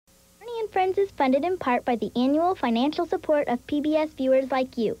Friends is funded in part by the annual financial support of PBS viewers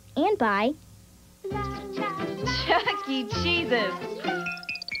like you, and by... Chuck E. Cheese's.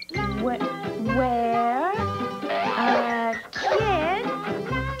 Where a kid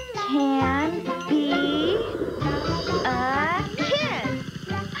can be a kid.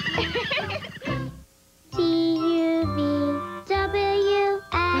 T-U-V-W-X.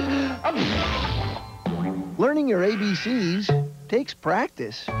 Learning your ABCs takes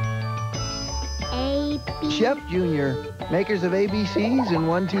practice. A-B... Chef Junior, makers of ABCs and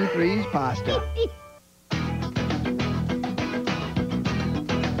 1, 2, 3's pasta.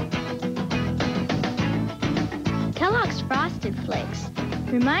 Kellogg's Frosted Flakes,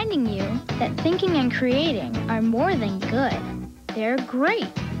 reminding you that thinking and creating are more than good. They're great.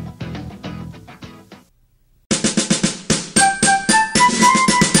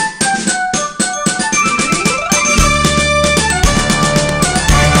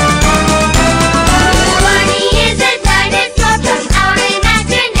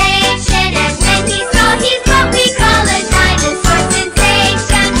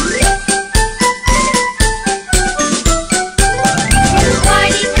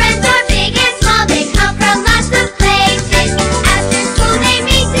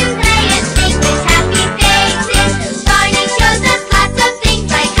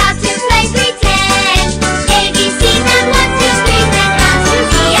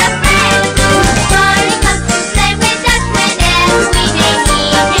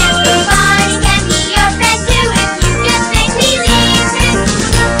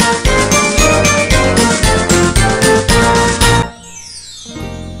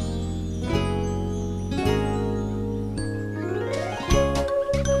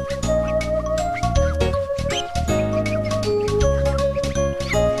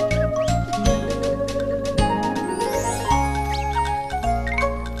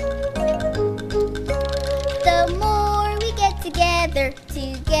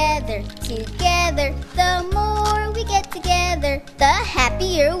 Together, the more we get together, the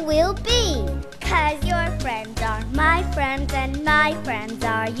happier we'll be. 'Cause your friends are my friends and my friends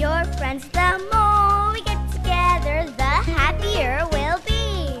are your friends. The more we get together, the happier we'll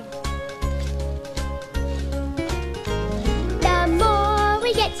be. The more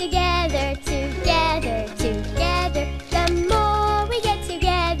we get together, together, the more we get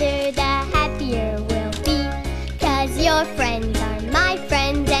together, the happier we'll be. 'Cause your friends are my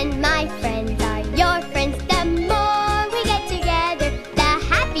friends and my friends are your friends. The more we get together, the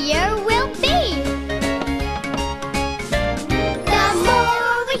happier we'll be. The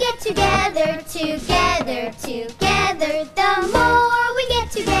more we get together, the more we get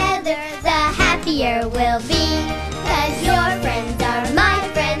together, the happier we'll be. 'Cause your friends are my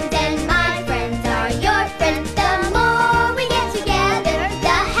friends and my friends are your friends. The more we get together,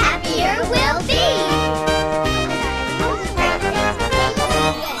 the happier we'll be.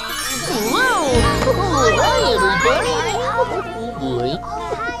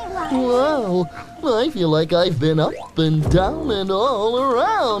 Wow, I feel like I've been up and down and all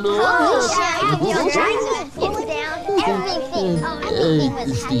around.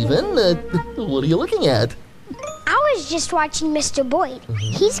 Stephen, what are you looking at? I was just watching Mr. Boyd.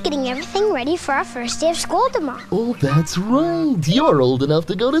 He's getting everything ready for our first day of school tomorrow. Oh, that's right. You're old enough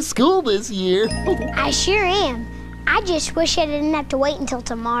to go to school this year. I sure am. I just wish I didn't have to wait until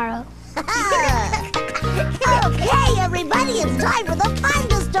tomorrow. Okay, everybody, it's time for the fun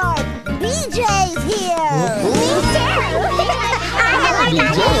to start. BJ's here.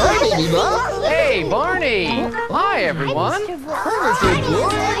 Hey, Barney. Hi, everyone.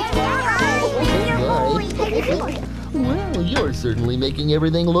 Well, you're certainly making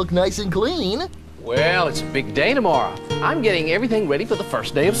everything look nice and clean. Well, it's a big day tomorrow. I'm getting everything ready for the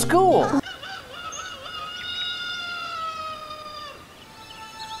first day of school.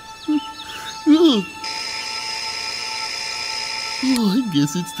 Oh, I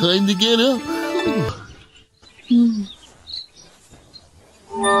guess it's time to get up.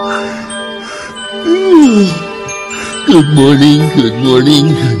 Good morning, good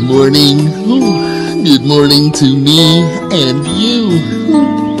morning, good morning. Good morning to me and you.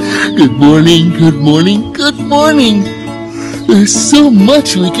 Good morning, good morning, good morning. There's so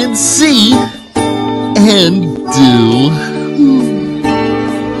much we can see and do.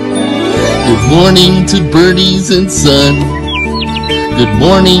 Good morning to birdies and sun. Good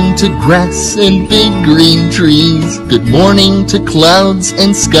morning to grass and big green trees. Good morning to clouds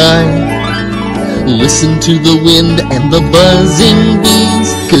and sky. Listen to the wind and the buzzing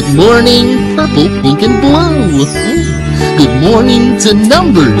bees. Good morning, purple, pink, and blue. Good morning to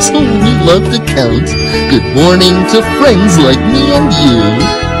numbers, oh, we love to count. Good morning to friends like me and you.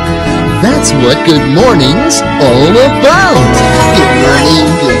 That's what good morning's all about. Good morning,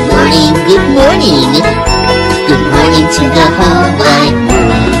 good morning, good morning. Good morning to the whole wide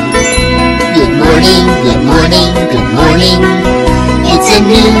world. Good morning, good morning, good morning. It's a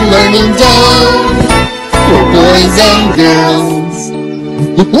new learning day for boys and girls.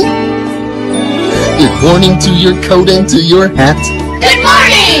 Good morning to your coat and to your hat. Good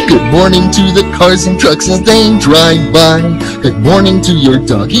morning! Good morning to the cars and trucks as they drive by. Good morning to your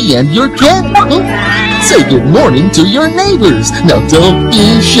doggy and your cat. Say good morning to your neighbors. Now don't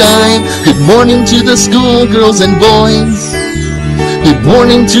be shy. Good morning to the schoolgirls and boys. Good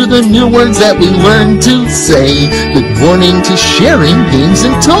morning to the new words that we learned to say. Good morning to sharing games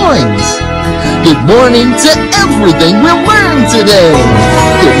and toys. Good morning to everything we'll learn today.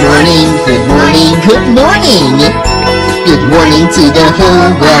 Good morning, good morning, good morning. Good morning to the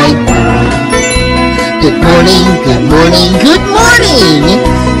whole wide world. Good morning, good morning, good morning.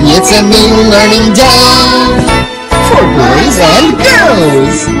 It's a new learning day for boys and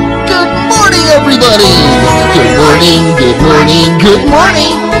girls. Good morning, everybody. Good morning, good morning, good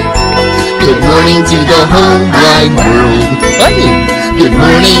morning. Good morning to the whole wide world. Good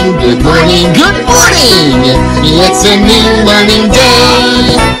morning, good morning, good morning. It's a new learning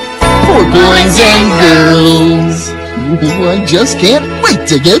day for boys and girls. I just can't wait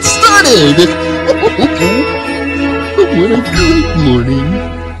to get started. What a great morning.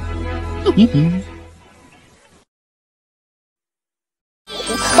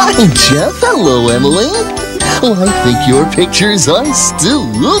 Hi, Jeff. Hello, Emily. Oh, I think your pictures are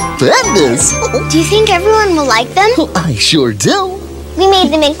stupendous. Do you think everyone will like them? Oh, I sure do. We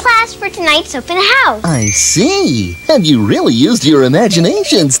made them in class for tonight's open house. I see. And you really used your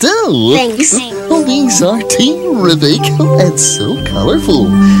imaginations, too. Thanks. Oh, these are terrific and so colorful.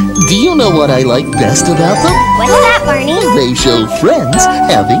 Do you know what I like best about them? What's that, Barney? They show friends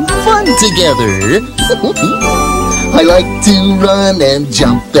having fun together. I like to run and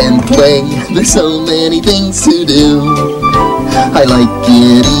jump and play. There's so many things to do. I like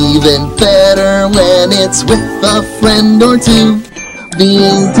it even better when it's with a friend or two.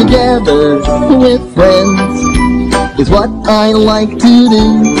 Being together with friends is what I like to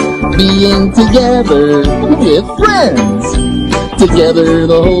do. Being together with friends, together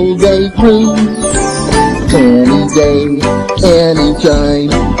the whole day through. Any day, any time,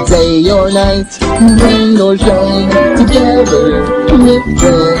 day or night, rain or shine, together with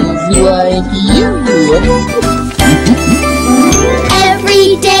friends like you.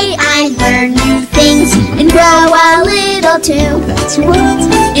 Every day I learn new things and grow a little too. That's right.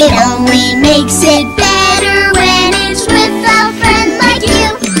 It only makes it better when it's with a friend like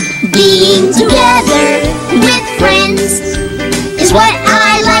you. Being together with friends is what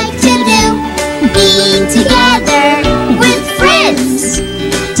I like to do. Being together with friends,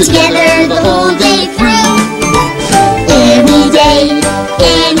 together the whole day through. Any day,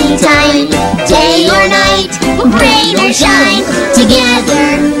 any time, day or night, rain or shine,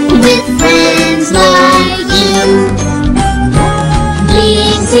 together with friends like you.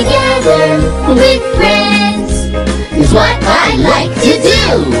 Being together with friends is what I like to do.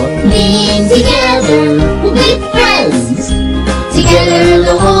 Being together with friends, together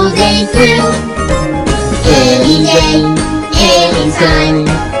the whole day through. Any day, any time,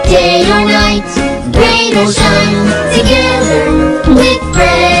 day or night, rain or shine, together with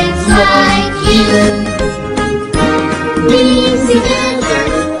friends like you. Being together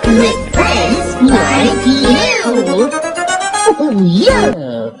with friends like you. Oh, yeah.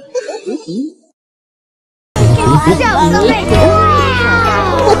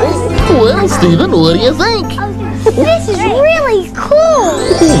 Well, Stephen, what do you think? This is really cool.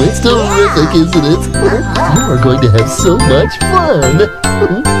 Oh, it's terrific, isn't it? You are going to have so much fun.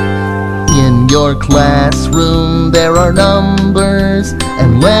 In your classroom, there are numbers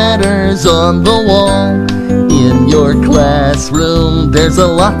and letters on the wall. In your classroom, there's a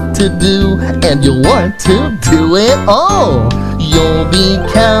lot to do, and you'll want to do it all. You'll be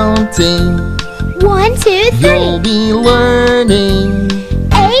counting. 1, 2, 3. You'll be learning.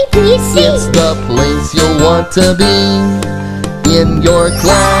 A, B, C. It's the place you'll want to be. In your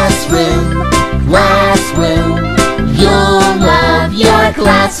classroom, you'll love your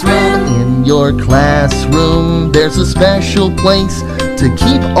classroom. In your classroom, there's a special place to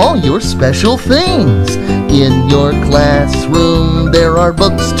keep all your special things. In your classroom, there are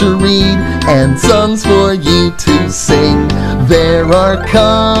books to read and songs for you to sing. There are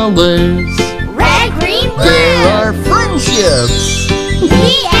colors. Red, green, blue. There are friendships.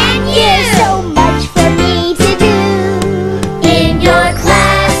 Me and you. So much for me to do. In your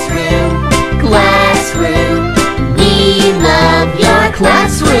classroom, we love your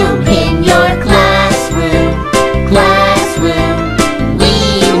classroom. In your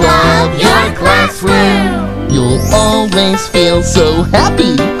us feel so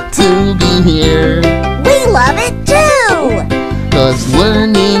happy to be here. We love it too! 'Cause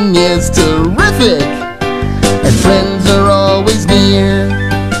learning is terrific, and friends are always near.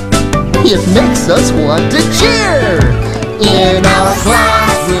 It makes us want to cheer. In our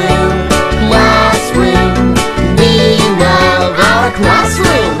classroom, we love our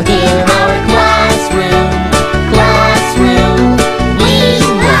classroom. In our classroom, we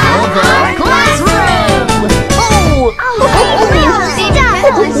love our classroom.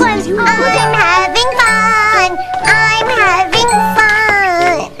 I'm having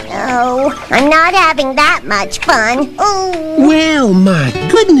fun. Oh, I'm not having that much fun. Oh. Well, my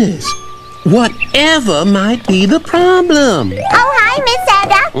goodness. Whatever might be the problem? Oh, hi, Miss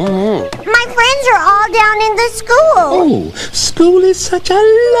Etta. My friends are all down in the school. Oh, school is such a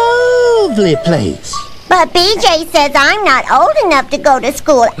lovely place. But BJ says I'm not old enough to go to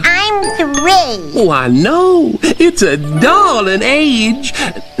school. I'm 3. Oh, I know. It's a darling age.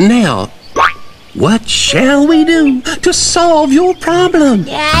 Now, what shall we do to solve your problem?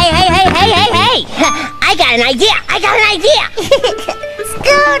 Hey! I got an idea!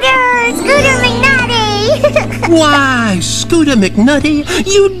 Scooter McNutty! Why, Scooter McNutty,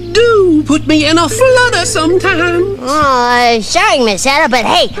 you do put me in a flutter sometimes. Oh, sorry, Miss Etta, but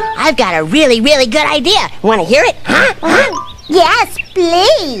hey, I've got a really good idea. Want to hear it? Huh? Yes,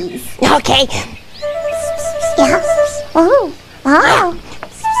 please. Okay. Yeah.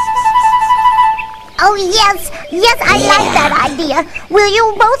 Oh, yes, I like that idea. Will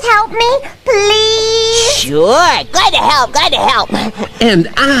you both help me, please? Sure, glad to help. And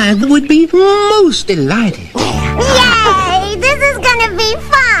I would be most delighted. Yay! This is gonna be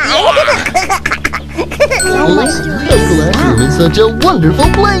fun! The classroom is such a wonderful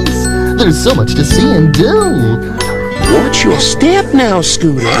place. There's so much to see and do. Watch your step now,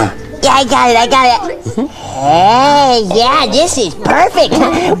 Scooter. Yeah, I got it. Hey, yeah, this is perfect.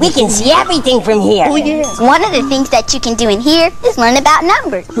 We can see everything from here. Oh, yeah. One of the things that you can do in here is learn about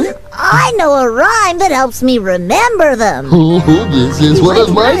numbers. I know a rhyme that helps me remember them. Oh, this is one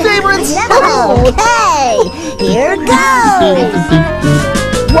of my favorites. Okay, here goes.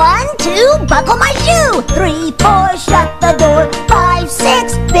 1, 2, buckle my shoe. 3, 4, shut the door. 5,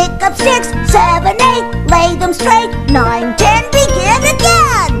 6, pick up sticks. 7, 8, lay them straight. 9, 10, begin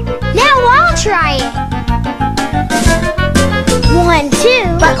again. Now I'll try it. 1,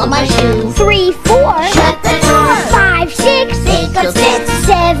 2, Buckle my shoe. 3, 4, Shut the door. 5, 6, Pick up sticks.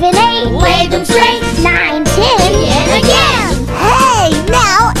 7, 8, Lay them straight. 9, 10, Begin again. Hey,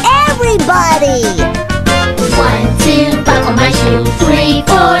 now everybody. 1, 2, buckle my shoe. 3,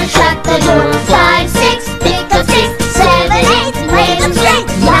 4, shut the door. 5, 6, pick up sticks. 7, 8, lay them straight.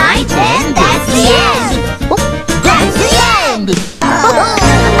 9, 10, that's the end. That's the end. I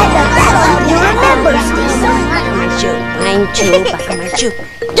bet that'll help you remember, Steve. Buckle my shoe.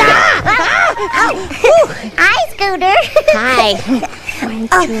 Hi, Scooter. Hi.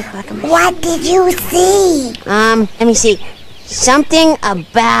 What did you see? Let me see. Something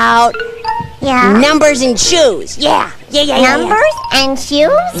about numbers and shoes. Yeah. Numbers and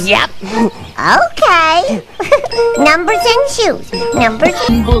shoes? Yep. Okay. Numbers and shoes.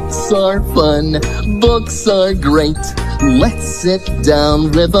 Books are fun. Books are great. Let's sit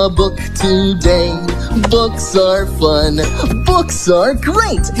down with a book today. Books are fun. Books are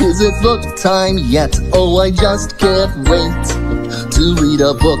great. Is it book time yet? Oh, I just can't wait to read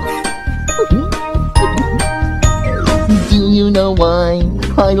a book. Do you know why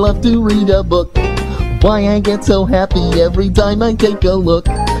I love to read a book? Why I get so happy every time I take a look?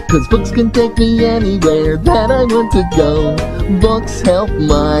 'Cause books can take me anywhere that I want to go. Books help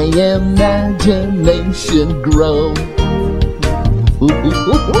my imagination grow.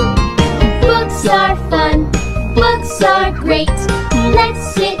 Books are fun, books are great.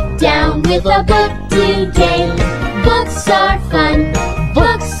 Let's sit down with a book today. Books are fun,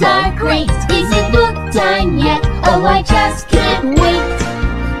 books are great. Is it book time yet? Oh, I just can't wait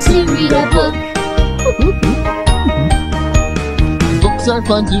to read a book. Books are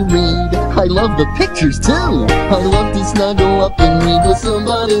fun to read. I love the pictures too. I love to snuggle up and read with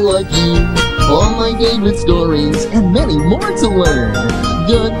somebody like you. All my favorite stories and many more to learn.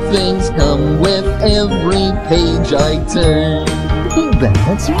 Good things come with every page I turn.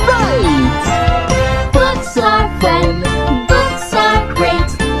 That's right! Books are fun, books are great.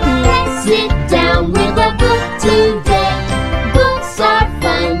 Let's sit down with a book today. Books are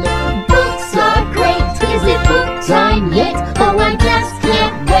fun, books are great. Is it book time yet? Oh, I just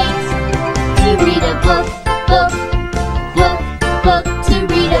can't wait to read a book, to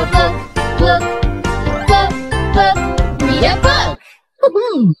read a book, read a book.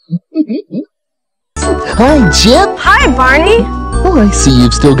 Hi, Chip. Hi, Barney. Oh, I see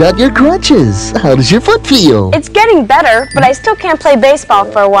you've still got your crutches. How does your foot feel? It's getting better, but I still can't play baseball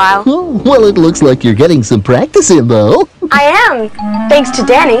for a while. Oh, well, it looks like you're getting some practice in, though. I am, thanks to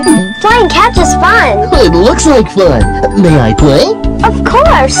Danny. Playing catch is fun. It looks like fun. May I play? Of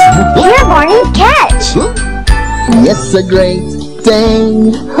course. Here, Barney, catch. It's a great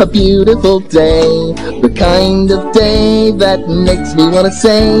day, a beautiful day, the kind of day that makes me want to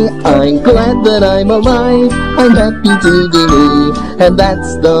say, I'm glad that I'm alive, I'm happy to be me, and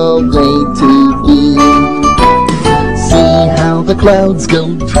that's the way to be. See how the clouds go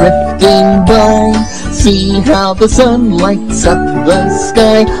drifting by, see how the sun lights up the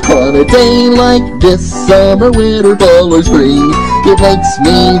sky. On a day like this, summer, winter, fall, or spring, it makes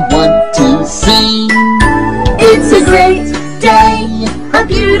me want to sing. It's a great day, a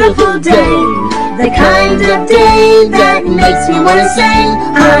beautiful day, the kind of day that makes me want to say,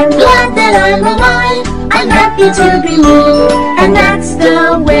 I'm glad that I'm alive, I'm happy to be me, and that's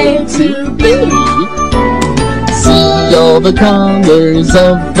the way to be. See all the colors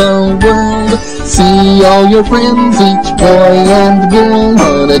of the world, see all your friends, each boy and girl.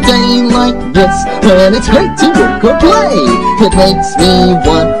 On a day like this, when it's great to work or play, it makes me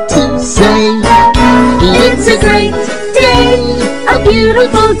want to say, it's a great day, a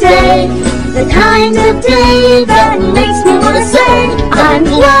beautiful day, the kind of day that makes me want to say, I'm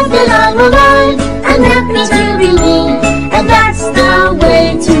glad that I'm alive, I'm happy to be me, and that's the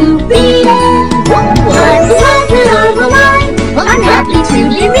way to be. I'm glad that I'm alive, I'm happy to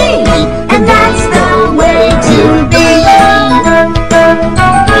be me, and that's the way to be.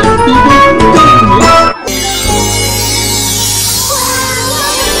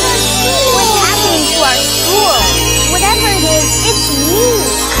 What's happening to our school? Whatever it is, it's me.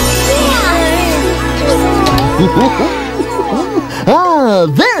 Ah,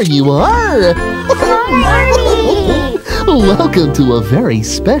 there you are! Welcome to a very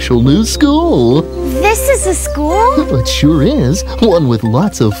special new school. This is a school? It sure is. One with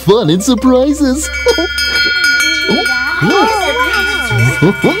lots of fun and surprises.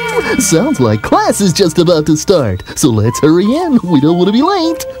 Sounds like class is just about to start. So let's hurry in. We don't want to be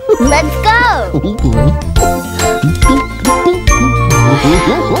late. Let's go. Oh, boy.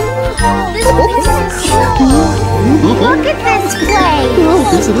 Look at this place.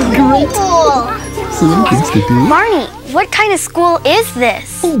 Oh, isn't it great? Cool. Some things to do. Marnie, what kind of school is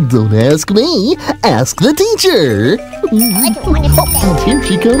this? Don't ask me. Ask the teacher. Here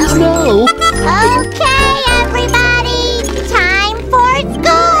she comes now. Okay, everybody, time for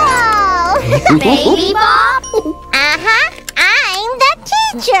school. Baby Bop? Uh-huh, I'm the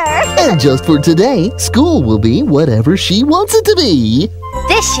teacher. And just for today, school will be whatever she wants it to be.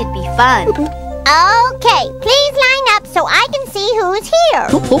 This should be fun. Okay, please line up so I can see who's here.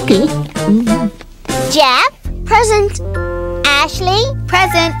 Oh, okay. Jeff? Present. Ashley?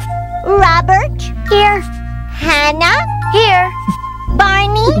 Present. Robert? Here. Hannah? Here.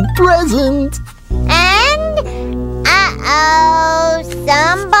 Barney? Present. And, uh-oh,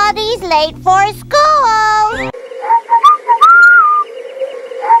 somebody's late for school.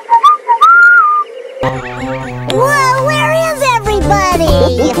 Whoa, where is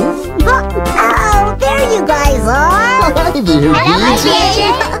everybody? Oh, there you guys are. Hi there, Bitsy.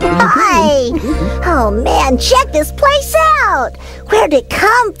 Hi. Oh, man, check this place out. Where'd it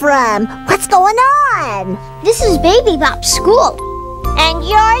come from? What's going on? This is Baby Bop's school. And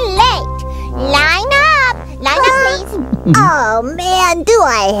you're late. Line up. Line up, please. Oh, man, do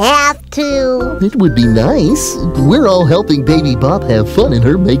I have to? It would be nice. We're all helping Baby Bop have fun in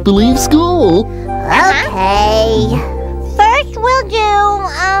her make-believe school. Okay. First we'll do,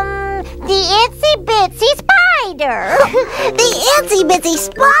 the Itsy Bitsy Spider. The Itsy Bitsy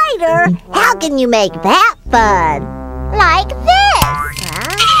Spider? How can you make that fun? Like this.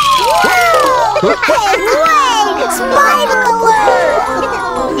 Wait, spider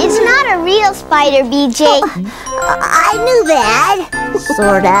alert! It's not a real spider, BJ. I knew that.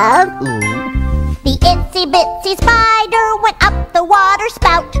 Sort of. The Itsy Bitsy Spider went up the water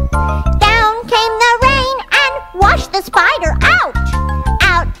spout. Down came the rain and washed the spider out.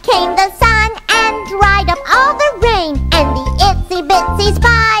 Out came the sun and dried up all the rain. And the Itsy Bitsy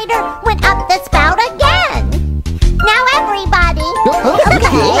Spider went up the spout again. Now everybody.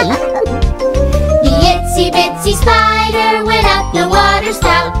 Okay. The itsy bitsy spider went up the water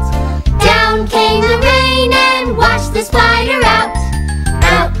spout. Down came the rain and washed the spider out.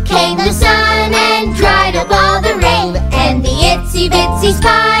 Out came the sun and dried up all the rain. And the itsy bitsy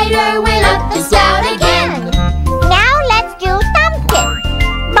spider went up the spout again. Now let's do something.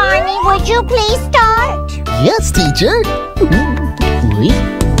 Barney, would you please start? Yes, teacher.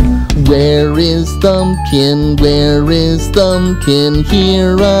 Where is Thumbkin? Where is Thumbkin?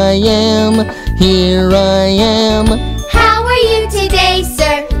 Here I am, here I am. How are you today,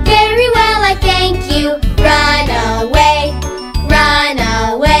 sir? Very well, I thank you. Run away, run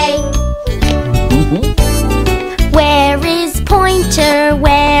away. Where is Pointer?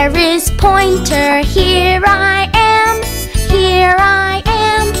 Where is Pointer? Here I am, here I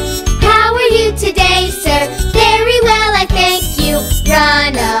am. How are you today, sir? Very well, I thank you.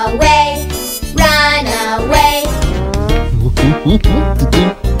 Run away, run away.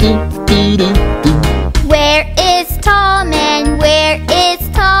 Where is Tallman? Where is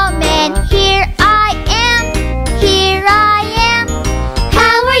Tallman? Here I am, here I am.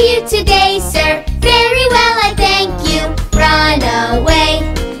 How are you today, sir? Very well, I thank you. Run away,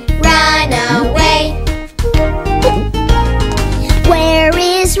 run away. Where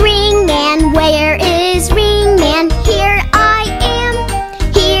is Ringman? Where is Ringman? Here I am,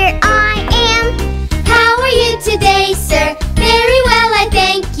 here I am. How are you today, sir? Very well, I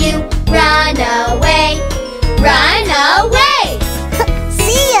thank you. Run away, run away.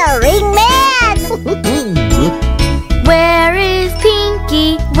 See ya, Ringman! Where is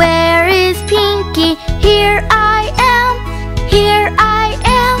Pinky? Where is Pinky? Here I am, here I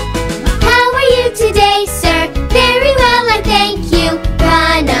am. How are you today, sir? Very well, I thank you.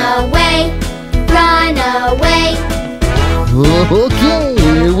 Run away, run away. Okay,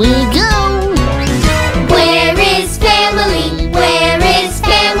 here we go. Where is family? Where is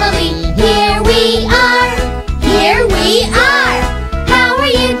family? Here we are, here we are. How are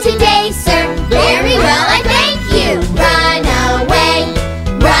you today, sir? Very well, I thank you. Run away,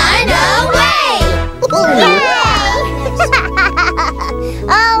 run away.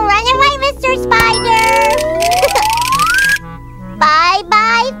 Oh, run away, Mr. Spider!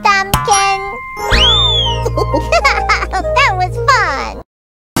 Bye-bye, Thumbkin! That was fun!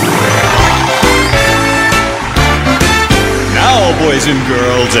 Now, boys and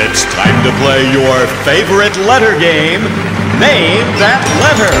girls, it's time to play your favorite letter game, Name That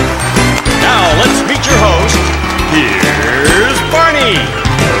Letter. Now, let's meet your host. Here's Barney.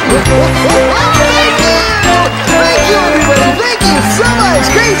 Thank you, everybody. Thank you so much.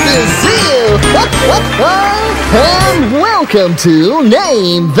 Great to see you. And welcome to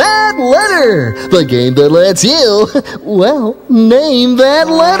Name That Letter, the game that lets you, well, name that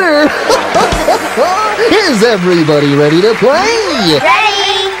letter. Is everybody ready to play?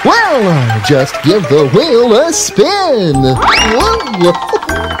 Ready? Well, just give the wheel a spin.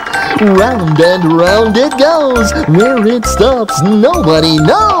 Round and round it goes. Where it stops, nobody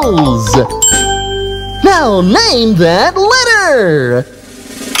knows. Now name that letter.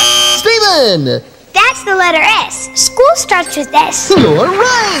 Steven! That's the letter S. School starts with S. You're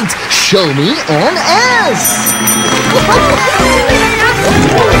right. Show me an S.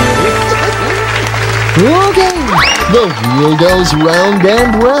 Okay, the wheel goes round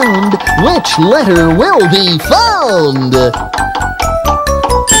and round. Which letter will be found?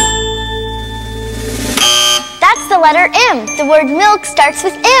 That's the letter M. The word milk starts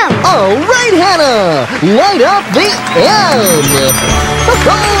with M. All right, Hannah. Light up the M.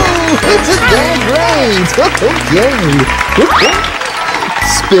 Oh, it's a dang great. Okay.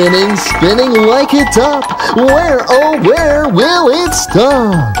 Spinning, spinning like a top. Where, oh, where will it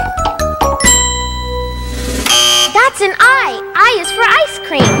stop? That's an I. I is for ice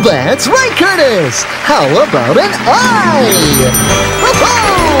cream. That's right, Curtis. How about an I?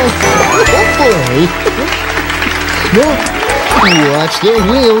 Oh, watch the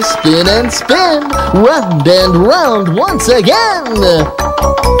wheel spin and spin, round and round once again.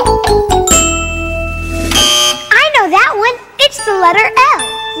 I know that one. It's the letter L.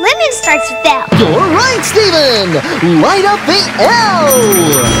 Lemon starts with L. You're right, Steven. Light up the L.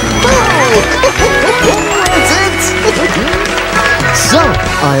 That's it. So,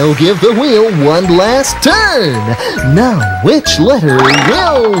 I'll give the wheel one last turn. Now, which letter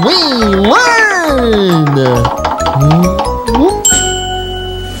will we learn?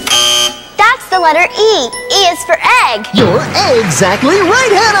 That's the letter E. E is for egg. You're exactly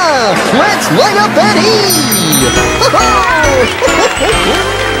right, Hannah. Let's light up that E.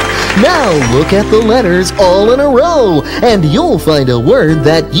 Now look at the letters all in a row, and you'll find a word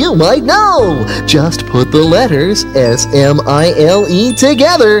that you might know. Just put the letters S-M-I-L-E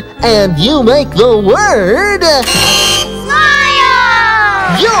together, and you make the word... Smile!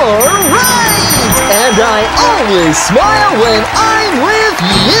 You're right! And I always smile when I'm with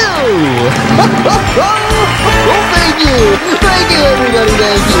you! Thank you! Thank you, everybody,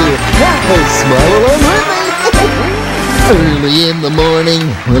 thank you! Now smile along with me! Early in the morning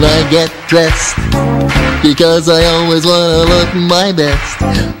when I get dressed, because I always wanna look my best.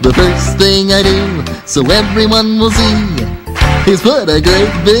 The first thing I do, so everyone will see, is put a great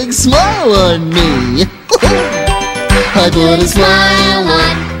big smile on me. I put a smile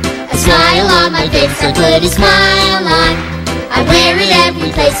on my face. I put a smile on. I wear it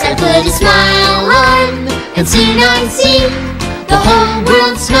every place. I put a smile on, and soon I see the whole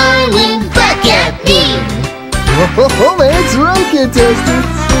world smiling back at me. Oh, that's right,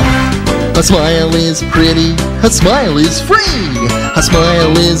 contestants. A smile is pretty, a smile is free. A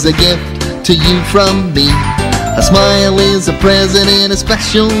smile is a gift to you from me. A smile is a present in a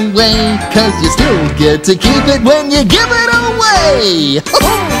special way, 'cause you still get to keep it when you give it away.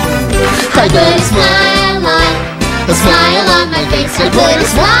 I put a smile on my face. I put a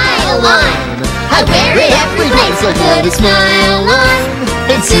smile on. I wear it every place. I put a smile on,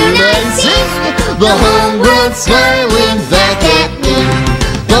 and soon I see the whole world smiling back at me.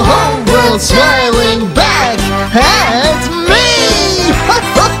 The whole world smiling back at me.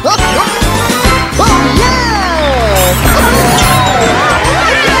 Oh yeah!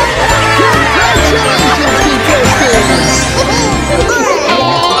 Congratulations, contestants!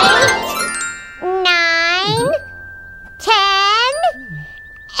 9, 10,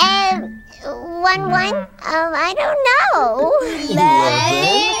 1, I don't know. 11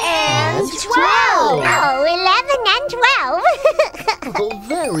 and 12. Oh, 11 and 12. Oh,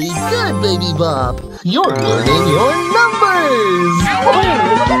 very good, Baby Bop. You're learning your numbers.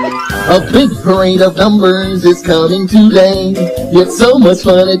 A big parade of numbers is coming today. It's so much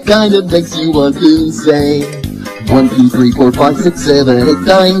fun, it kind of makes you want to say 1, 2, 3, 4, 5, 6, 7, 8,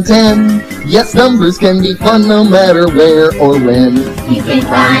 9, 10. Yes, numbers can be fun no matter where or when. You can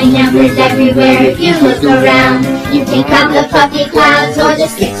find numbers everywhere if you look around. You can count the puffy clouds or the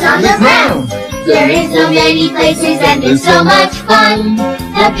sticks on the ground. There is so many places and it's so much fun.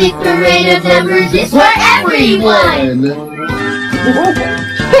 The big parade of numbers is for everyone.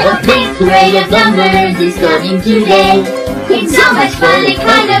 The big parade of numbers is coming today. It's so much fun, it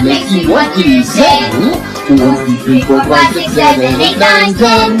kind of makes you want to say 1, 2, 3, 4, 5, 6, 7, 8, 9,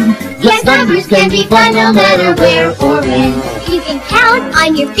 10. Yes, numbers can be fun no matter where or when. You can count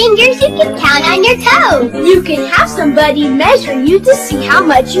on your fingers, you can count on your toes. You can have somebody measure you to see how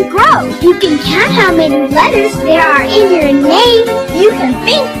much you grow. You can count how many letters there are in your name. You can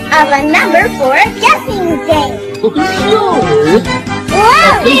think of a number for a guessing game. Sure!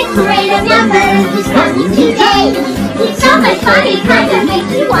 The big parade of numbers is coming today. It's so much fun, it kind of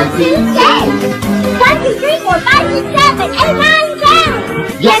makes you want to say 1, 2, 3, 4, 5, 6, 7, 8, 9,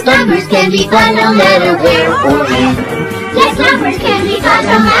 10. Yes, numbers can be fun no matter where or when. Yes, numbers can be fun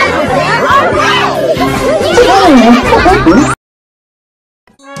no matter where or when.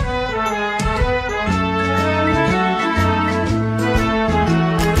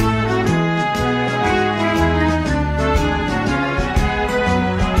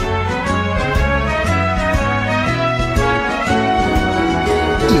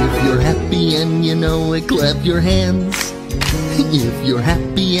 If you're happy and you know it, clap your hands. If you're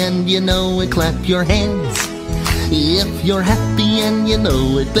happy and you know it, clap your hands. If you're happy and you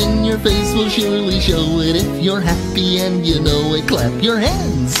know it, then your face will surely show it. If you're happy and you know it, clap your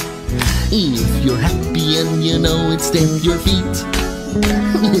hands. If you're happy and you know it, stamp your feet.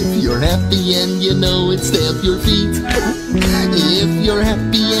 If you're happy and you know it, stamp your feet. If you're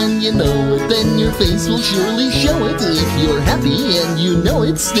happy and you know it, then your face will surely show it. If you're happy and you know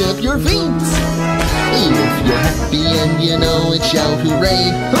it, stamp your feet. If you're happy and you know it, shout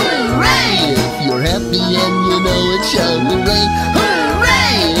hooray, hooray! If you're happy and you know it, shout hooray,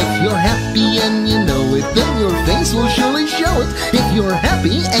 hooray! If you're happy and you know it, then your face will surely show it. If you're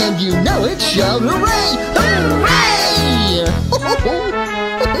happy and you know it, shout hooray, hooray!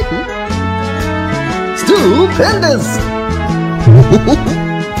 Stupendous!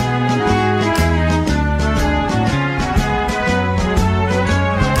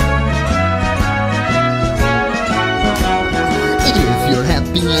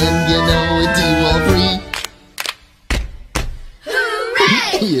 And you know it, do all three. Hooray!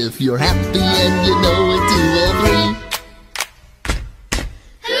 If you're happy and you know it, do all three.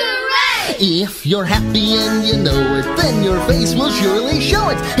 Hooray! If you're happy and you know it, then your face will surely show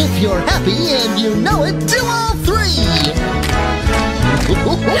it. If you're happy and you know it, do all three.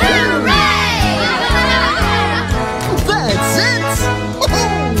 Hooray! That's it!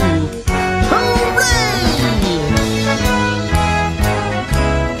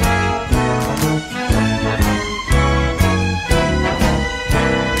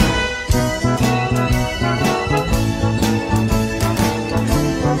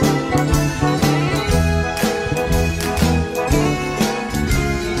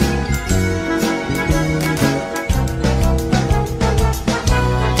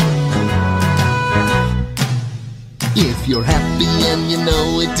 and you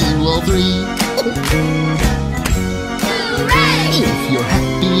know it, do all three. Hooray! If you're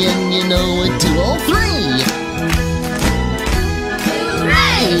happy and you know it, do all three.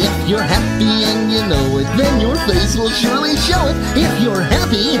 Hooray! If you're happy and you know it, then your face will surely show it. If you're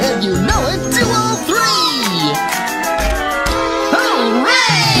happy and you know it, do all three.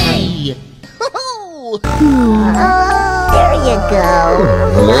 Hooray! Oh, there you go.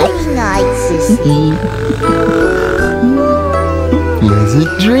 Night night, sissy.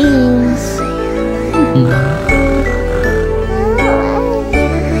 Pleasant dreams.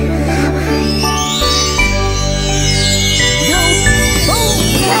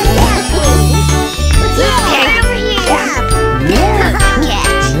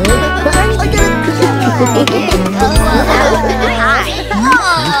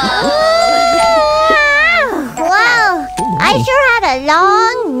 Wow, I sure had a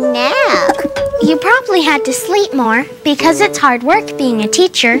long nap. You probably had to sleep more because it's hard work being a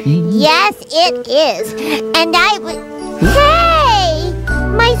teacher. Yes, it is. And I was... Hey!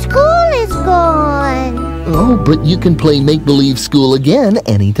 My school is gone. Oh, but you can play make-believe school again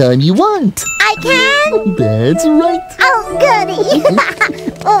anytime you want. I can? That's right. Oh, goody.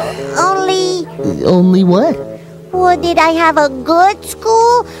 Only what? Well, did I have a good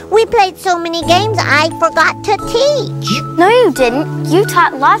school? We played so many games I forgot to teach. No, you didn't. You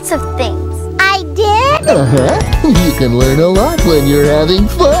taught lots of things. I did? Uh-huh. You can learn a lot when you're having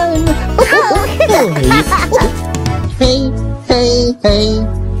fun. Hey, hey, hey.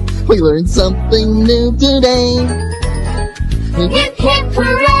 We learned something new today. Hip, hip,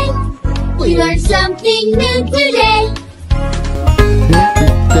 hooray! We learned something new today.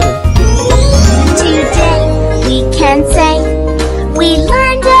 Today we can say we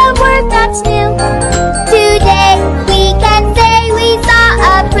learned a word that's new. Today we can say we saw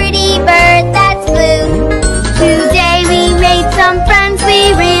a pretty bird that's blue. Today we made some friends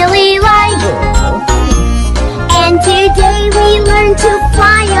we really like. And today we learned to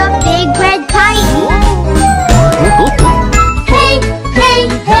fly a big red kite. Hey, hey,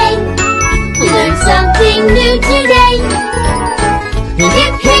 hey! We learned something new today.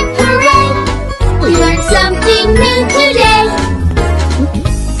 Hip, hip, hooray! We learned something new today.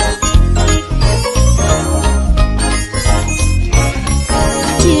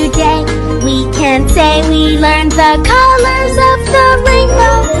 Today we can say we learned the colors of the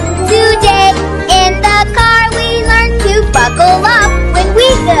rainbow. Today in the car we learned to buckle up when we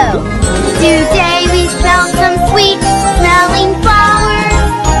go. Today we smelled some sweet smelling flowers.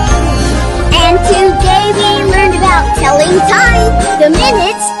 And today we learned about telling time, the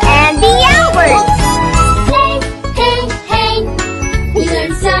minutes and the hours. Hey, hey, hey! We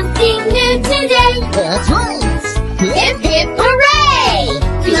learned something new today. That's right. Hip, hip, hooray!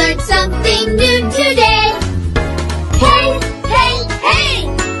 We learned something new today. Hey, hey, hey!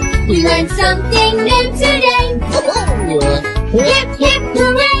 We learned something new today. Hip, hip,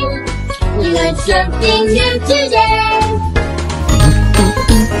 hooray! We learned something new today.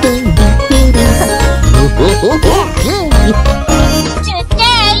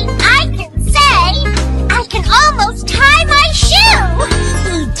 Today I can say I can almost tie my shoe.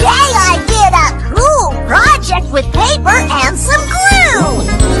 Today I did a cool project with paper and some glue.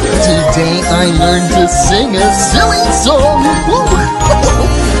 Today I learned to sing a silly song.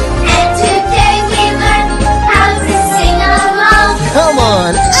 And today we learned how to sing along. Come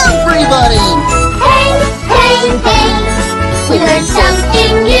on, everybody! Hey, hey, hey! We learned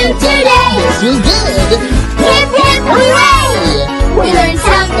something new today. Yes, we did. Hip, hip, hooray! We learned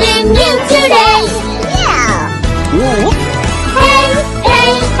something new today. Yeah. Hey,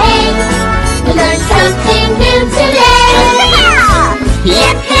 hey, hey! We learned something new today.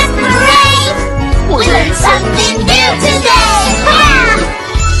 Hip, hip, hooray! We learned something new today.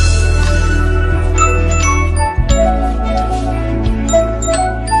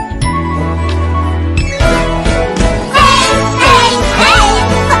 Hey, hey, hey!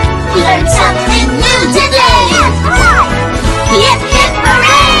 We learned something new today. Hip, hip,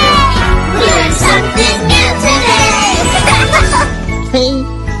 hooray! We learned something new today. Hey,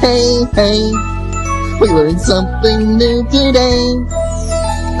 hey, hey. We learned something new today.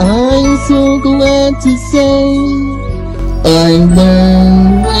 I'm so glad to say I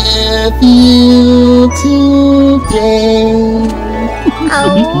learned with you today. Oh,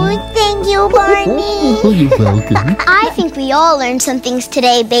 thank you, Barney. Oh, you're welcome. I think we all learned some things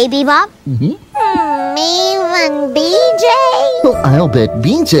today, Baby Bop. Mm-hmm. Even BJ? Well, I'll bet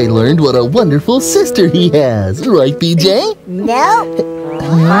BJ learned what a wonderful sister he has. Right, BJ? Nope.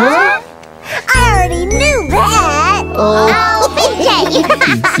 Huh? I already knew that. Oh. BJ.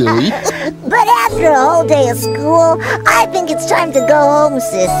 Silly. But after a whole day of school, I think it's time to go home,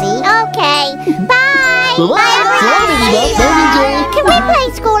 Sissy. Okay. Bye. Bye-bye. Can we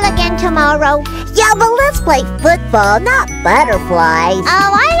play school again tomorrow? Yeah, but let's play football, not butterflies.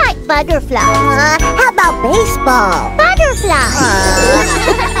 Oh, I like butterflies. How about baseball? Butterflies.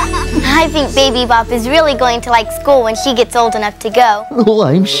 I think Baby Bop is really going to like school when she gets old enough to go. Oh,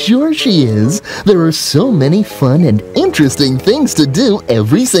 I'm sure she is. There are so many fun and interesting things to do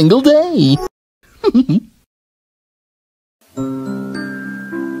every single day.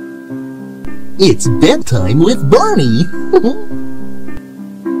 It's bedtime with Barney.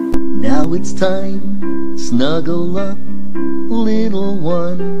 Now it's time, snuggle up, little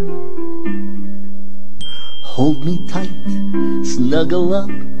one. Hold me tight, snuggle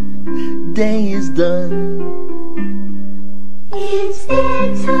up, day is done. It's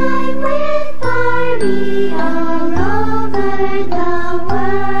bedtime with Barney all over the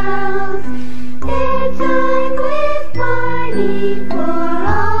world. Bedtime with Barney for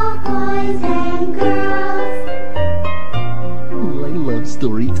all boys and girls. Oh, I love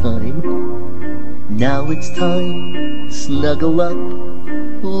story time. Now it's time, snuggle up,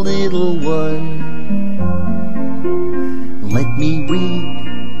 little one. Let me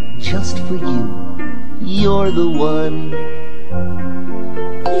read just for you, you're the one.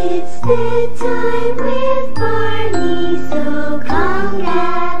 It's bedtime with Barney, so come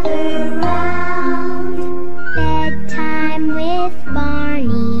gather round. Bedtime with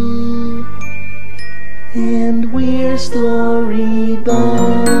Barney. And we're story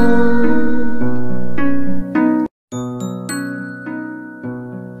bound.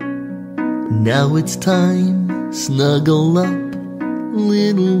 Now it's time, snuggle up,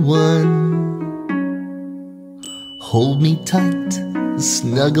 little one. Hold me tight,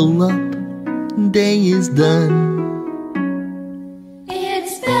 snuggle up, day is done.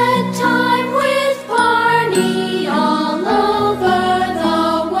 It's bedtime with Barney all over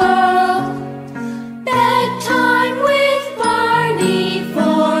the world. Bedtime with Barney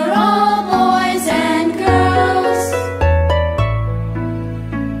for all boys and girls.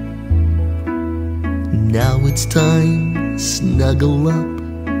 Now it's time, snuggle up,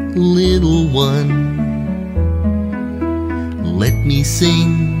 little one. Let me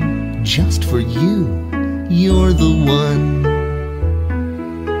sing just for you, you're the one.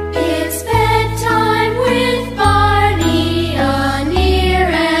 It's bedtime with Barney, a near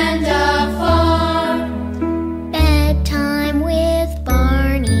and a far. Bedtime with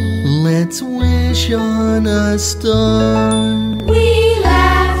Barney. Let's wish on a star. We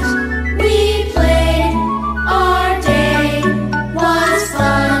laughed, we played, our day was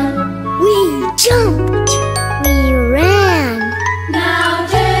fun. We jumped. We ran. Now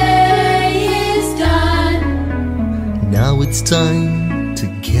day is done. Now it's time to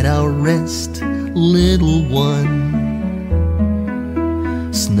get our rest, little one.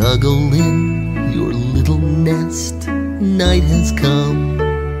 Snuggle in your little nest, night has come.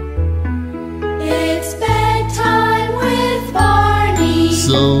 It's bedtime with Barney.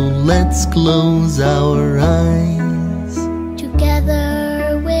 So let's close our eyes.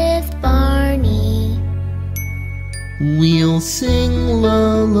 Together with Barney. We'll sing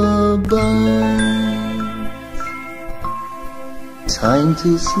lullabies. Time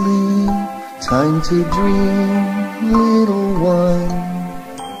to sleep, time to dream, little one.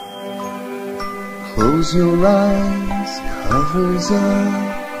 Close your eyes, covers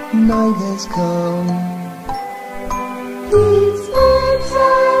up, night has come. It's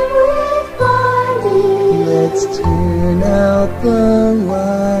bedtime with Barney. Let's turn out the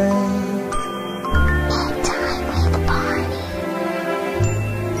light. Bedtime with Barney.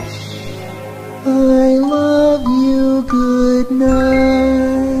 I love you, good night.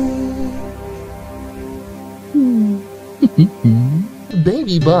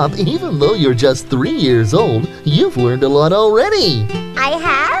 Baby Bop, even though you're just 3 years old, you've learned a lot already. I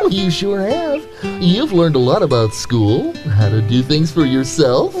have? You sure have. You've learned a lot about school, how to do things for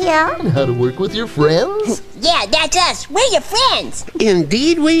yourself, Yeah. and how to work with your friends. Yeah, that's us. We're your friends.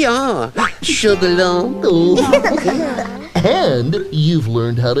 Indeed we are. Sugarlong. Oh. And you've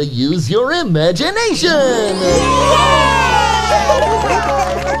learned how to use your imagination.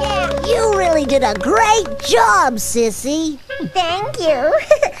 You really did a great job, Sissy. Thank you.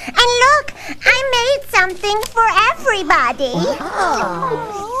 And look, I made something for everybody.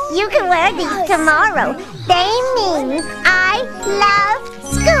 You can wear these tomorrow. They mean I love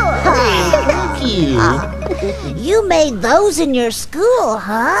school. Thank you. You made those in your school,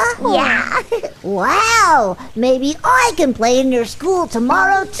 huh? Yeah. Wow, maybe I can play in your school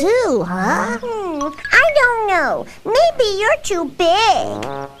tomorrow too, huh? I don't know. Maybe you're too big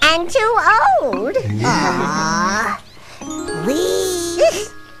and too old.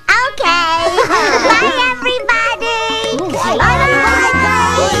 Please? Okay. Bye, everybody.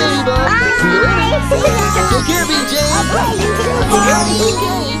 Take care, BJ.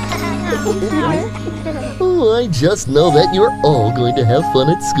 Oh, I just know that you're all going to have fun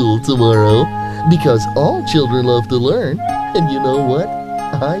at school tomorrow, because all children love to learn. And you know what?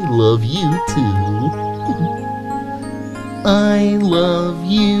 I love you too. I love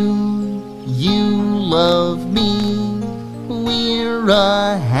you, you love me. We're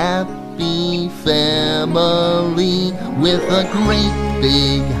a happy family, with a great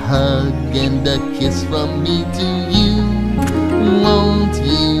big hug and a kiss from me to you. Won't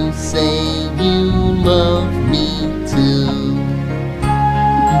you say you love me too?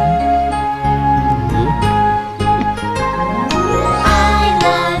 I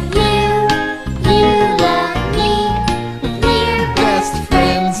love you, you love me. We're best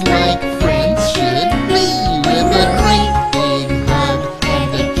friends like friends should be, with a great big hug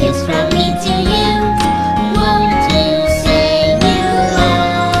and a kiss from me to you. Won't you say you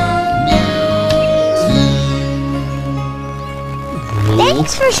love me too?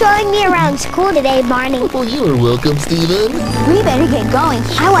 Thanks for showing me around school today, Barney. Well, you're welcome, Steven. We better get going.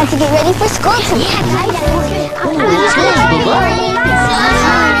 I want to get ready for school tomorrow. Let's go. Bye-bye.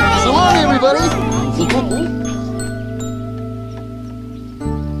 So long, everybody.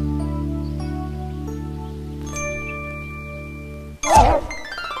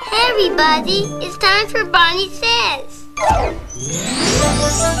 Hey, everybody. It's time for Barney Says.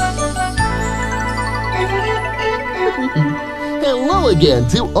 Hello again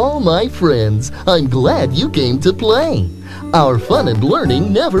to all my friends. I'm glad you came to play. Our fun and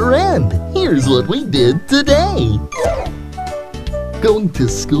learning never end. Here's what we did today. Going to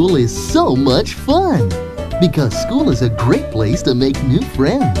school is so much fun, because school is a great place to make new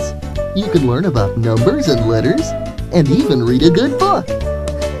friends. You can learn about numbers and letters, and even read a good book.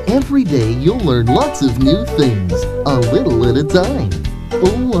 Every day you'll learn lots of new things, a little at a time.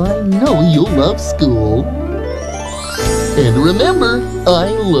 Oh, I know you'll love school. And remember,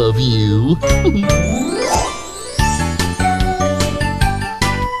 I love you.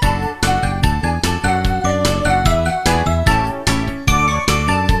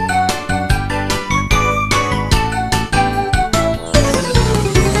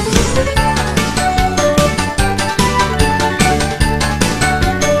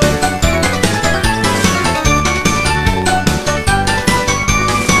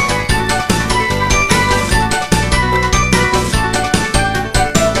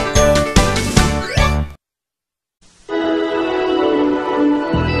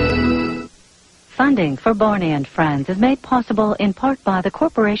 Funding for Barney and Friends is made possible in part by the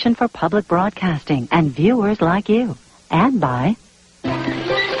Corporation for Public Broadcasting and viewers like you, and by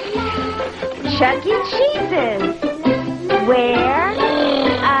Chuck E. Cheese's, where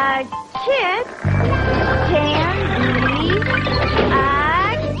a kid can be a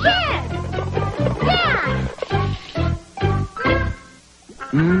kid.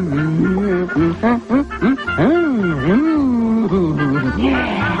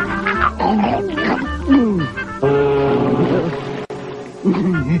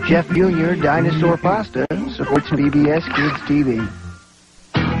 Chef Jr. Dinosaur Pasta supports PBS Kids TV.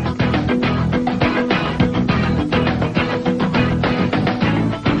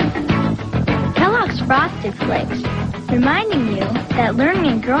 Kellogg's Frosted Flakes, reminding you that learning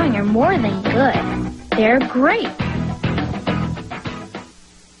and growing are more than good. They're great.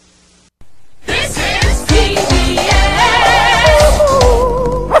 This is PBS.